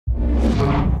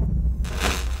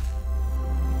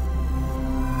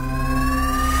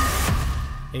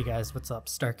guys, what's up?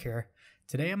 Stark here.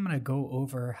 Today I'm going to go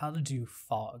over how to do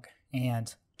fog, and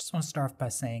I just want to start off by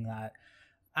saying that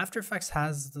After Effects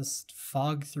has this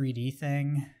fog 3D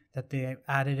thing that they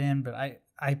added in, but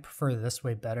I prefer this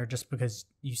way better just because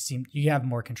you have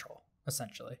more control,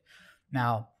 essentially.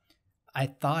 Now, I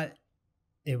thought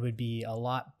it would be a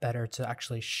lot better to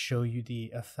actually show you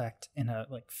the effect in a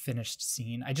finished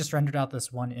scene. I just rendered out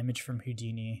this one image from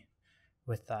Houdini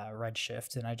with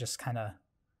Redshift, and I just kind of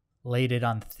laid it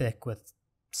on thick with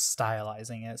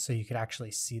stylizing it so you could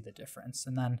actually see the difference.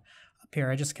 And then up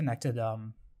here I just connected a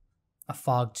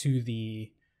fog to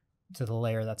the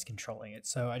layer that's controlling it.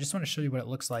 So I just want to show you what it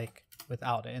looks like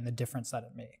without it and the difference that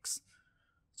it makes.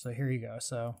 So here you go.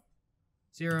 So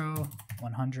 0,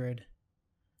 100.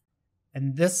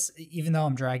 And this, even though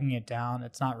I'm dragging it down,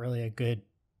 it's not really a good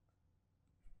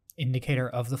indicator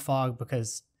of the fog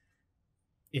because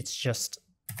it's just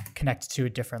connected to a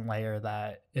different layer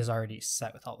that is already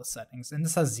set with all the settings. And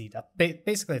this has Z depth.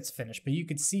 Basically it's finished, but you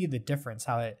could see the difference,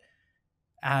 how it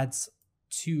adds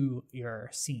to your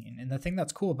scene. And the thing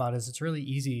that's cool about it is it's really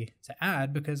easy to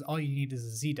add because all you need is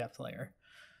a Z depth layer.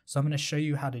 So I'm going to show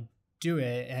you how to do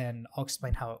it and I'll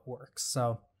explain how it works.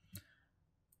 So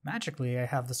magically I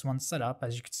have this one set up.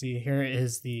 As you can see here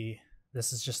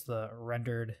this is just the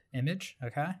rendered image.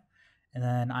 Okay. And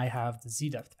then I have the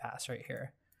Z depth pass right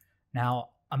here.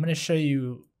 Now I'm going to show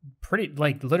you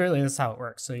literally this is how it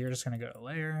works. So you're just going to go to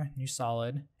layer, new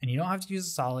solid, and you don't have to use a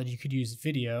solid. You could use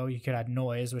video. You could add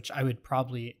noise, which I would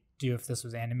probably do if this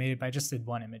was animated, but I just did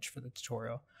one image for the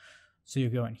tutorial. So you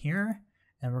go in here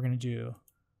and we're going to do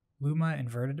luma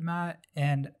inverted matte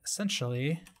and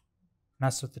essentially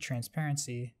mess with the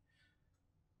transparency.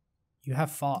 You have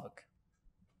fog.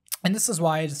 And this is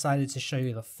why I decided to show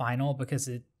you the final, because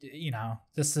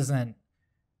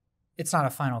it's not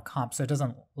a final comp, so it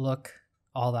doesn't look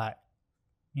all that,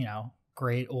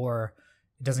 great, or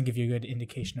it doesn't give you a good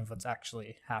indication of what's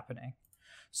actually happening.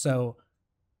 So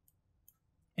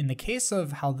in the case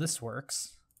of how this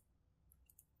works,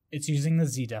 it's using the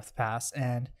Z depth pass.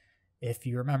 And if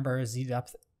you remember Z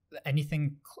depth,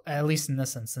 anything, at least in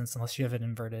this instance, unless you have it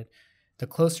inverted, the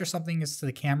closer something is to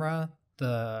the camera,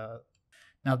 now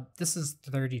this is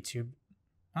 32.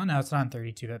 Oh no, it's not in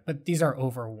 32-bit, but these are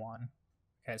over 1.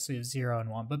 Okay, so you have 0 and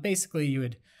 1, but basically you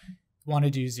would want to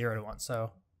do 0 to 1.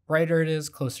 So brighter it is,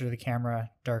 closer to the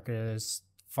camera, darker it is,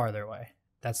 farther away.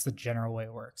 That's the general way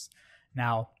it works.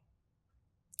 Now,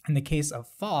 in the case of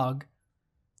fog,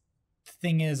 the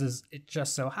thing is it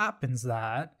just so happens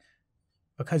that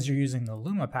because you're using the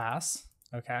Luma pass,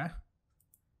 okay,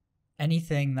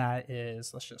 anything that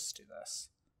is, let's just do this,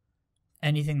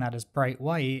 anything that is bright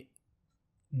white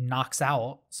knocks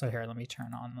out. So here, let me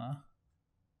turn on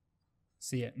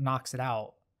see, it knocks it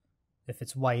out if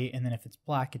it's white, and then if it's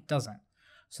black, it doesn't.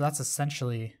 So that's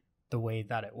essentially the way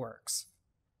that it works.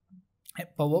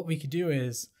 But what we could do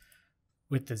is,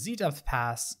 with the Z depth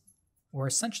pass, we're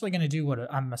essentially going to do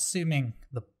what I'm assuming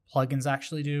the plugins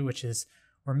actually do, which is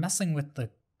we're messing with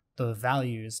the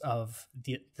values of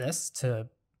this to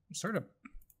sort of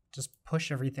just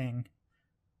push everything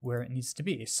where it needs to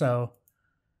be. So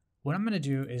what I'm going to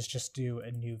do is just do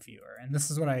a new viewer. And this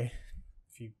is what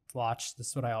if you watch, this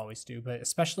is what I always do, but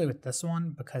especially with this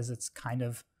one, because it's kind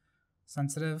of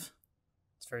sensitive,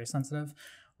 it's very sensitive,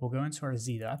 we'll go into our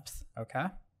Z depth, okay?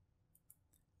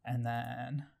 And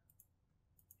then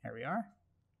here we are.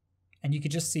 And you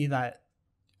could just see that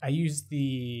I use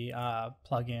the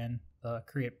plugin, the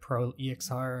Create Pro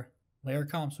EXR layer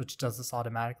comps, which does this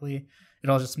automatically.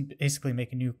 It'll just basically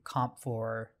make a new comp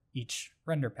for each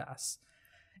render pass.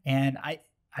 And I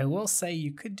will say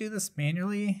you could do this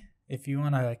manually if you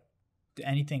want to do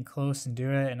anything close and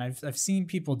do it. And I've seen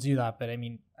people do that, but I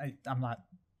mean,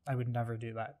 I would never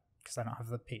do that because I don't have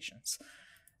the patience.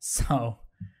 So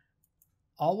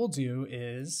all we'll do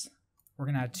is we're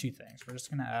going to add two things. We're just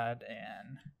going to add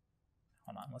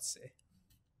hold on, let's see.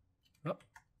 Oh,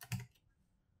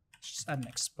 let's just add an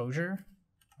exposure.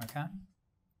 Okay.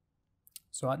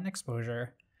 So add an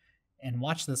exposure and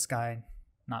watch this guy,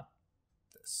 not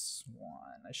this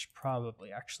one. I should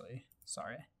probably actually,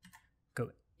 go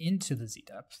into the Z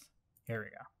depth. Here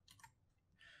we go.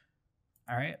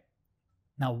 All right.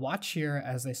 Now watch here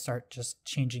as I start just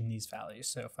changing these values.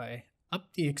 So if I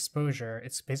up the exposure,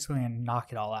 it's basically going to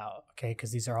knock it all out, okay?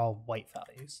 Because these are all white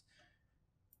values.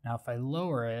 Now if I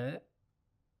lower it,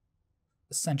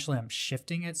 essentially I'm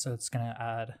shifting it, so it's going to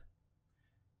add,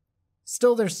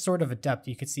 still there's sort of a depth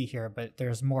you could see here, but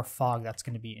there's more fog that's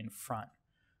going to be in front.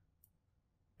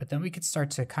 But then we could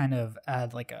start to kind of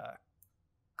add like a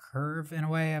curve in a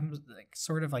way. I'm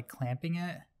sort of clamping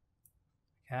it,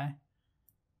 okay?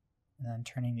 and then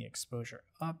turning the exposure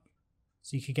up.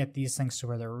 So you could get these things to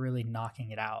where they're really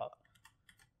knocking it out.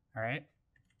 All right.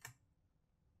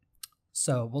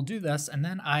 So we'll do this. And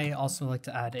then I also like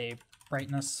to add a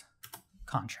brightness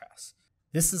contrast.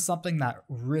 This is something that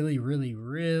really, really,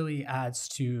 really adds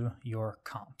to your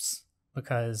comps,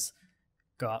 because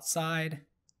go outside,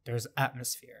 there's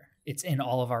atmosphere. It's in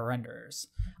all of our renderers.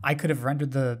 I could have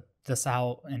rendered this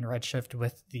out in Redshift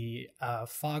with the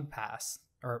fog pass,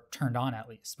 or turned on at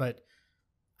least, but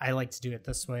I like to do it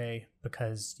this way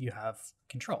because you have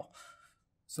control.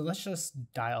 So let's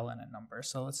just dial in a number.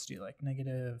 So let's do like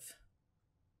negative,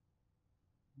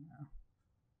 you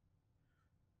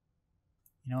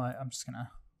know what, I'm just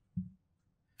gonna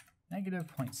negative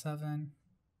 0.7,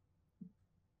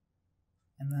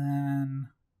 and then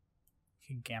you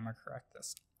can gamma correct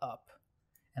this up.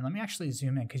 And let me actually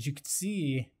zoom in, because you can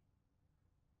see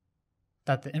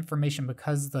that the information,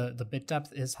 because the bit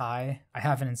depth is high, I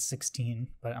have it in 16,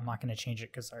 but I'm not going to change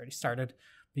it because I already started.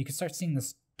 But you can start seeing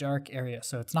this dark area.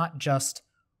 So it's not just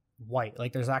white,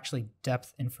 like there's actually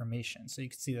depth information. So you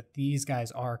can see that these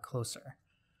guys are closer.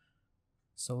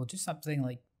 So we'll do something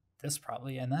like this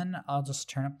probably, and then I'll just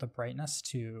turn up the brightness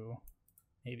to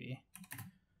maybe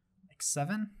like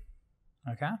 7.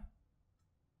 Okay.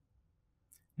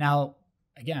 Now,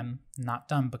 again, not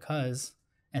done, because,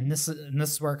 and this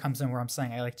is where it comes in, where I'm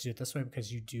saying I like to do it this way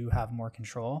because you do have more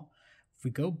control. If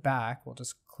we go back, we'll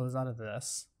just close out of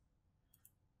this.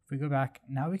 If we go back,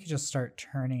 now we can just start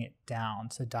turning it down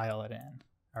to dial it in.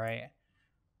 All right.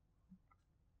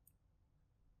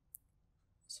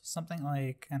 So something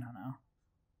like, I don't know,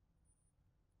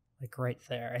 like right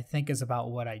there, I think is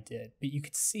about what I did. But you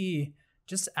could see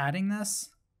just adding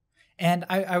this, and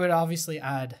I would obviously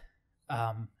add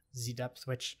Z depth,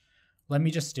 which, let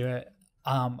me just do it.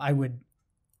 I'm going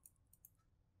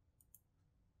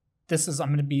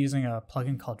to be using a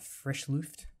plugin called Frisch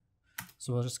Luft.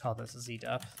 So we'll just call this Z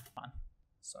depth.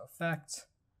 So effect,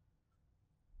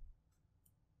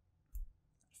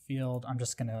 field, I'm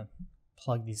just going to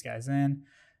plug these guys in.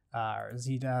 Our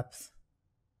Z depth,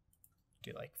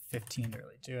 do like 15 to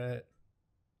really do it.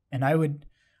 And I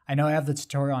know I have the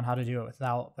tutorial on how to do it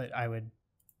without, but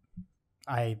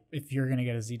if you're going to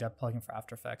get a Z depth plugin for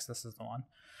After Effects, this is the one.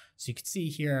 So you can see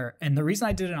here, and the reason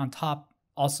I did it on top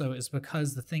also is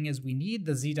because the thing is, we need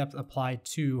the Z depth applied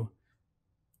to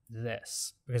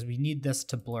this, because we need this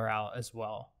to blur out as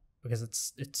well, because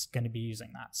it's going to be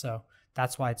using that. So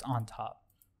that's why it's on top.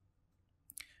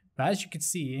 But as you can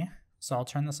see, so I'll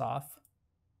turn this off.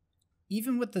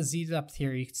 Even with the Z depth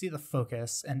here, you can see the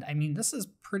focus, and I mean, this is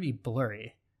pretty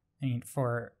blurry. I mean,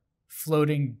 for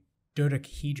floating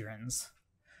dodecahedrons,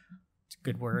 it's a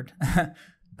good word,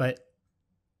 but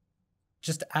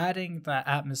just adding that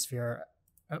atmosphere,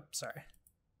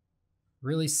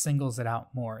 really singles it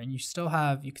out more. And you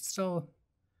could still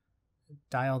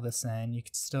dial this in. You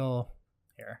could still,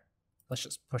 here, let's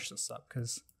just push this up,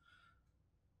 because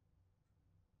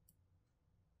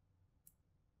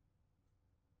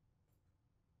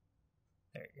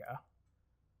there you go.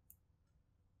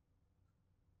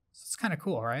 So it's kind of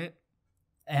cool, right?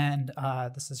 And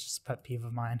this is just a pet peeve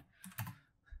of mine.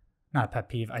 Not a pet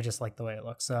peeve, I just like the way it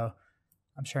looks. So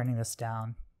I'm turning this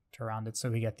down to round it so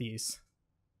we get these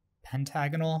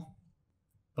pentagonal,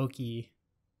 bokeh,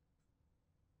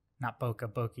 not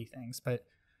bokeh things, but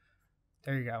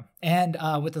there you go. And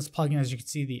with this plugin, as you can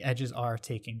see, the edges are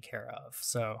taken care of.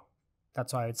 So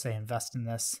that's why I would say invest in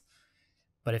this.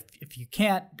 But if you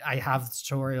can't, I have the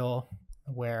tutorial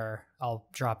where I'll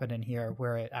drop it in here,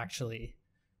 where it actually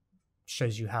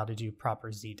shows you how to do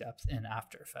proper Z depth in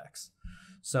After Effects.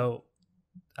 So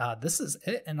this is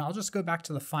it, and I'll just go back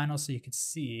to the final so you can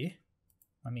see.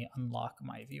 Let me unlock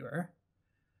my viewer.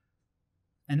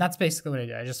 And that's basically what I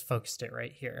did. I just focused it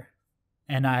right here.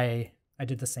 And I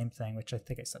did the same thing, which I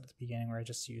think I said at the beginning, where I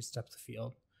just used depth of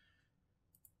field.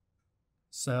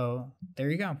 So there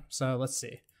you go. So let's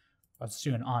see. Let's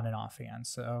do an on and off again.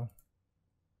 So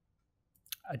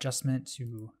adjustment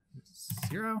to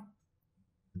 0.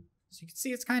 So you can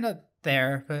see it's kind of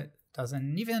there, but it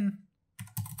doesn't even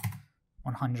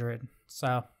 100.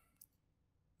 So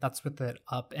that's with it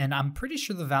up. And I'm pretty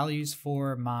sure the values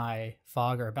for my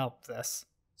fog are about this.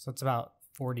 So it's about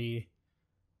 40.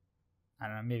 I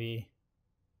don't know, maybe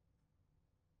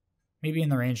in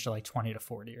the range to like 20 to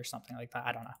 40 or something like that.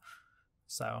 I don't know.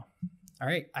 So, all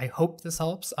right. I hope this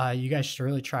helps. You guys should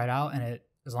really try it out. And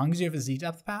as long as you have a Z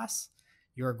depth pass,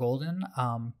 you're golden.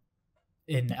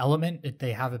 In Element,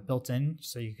 they have it built in,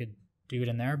 so you could do it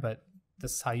in there, but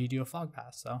this is how you do a fog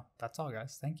pass. So that's all,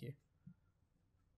 guys. Thank you.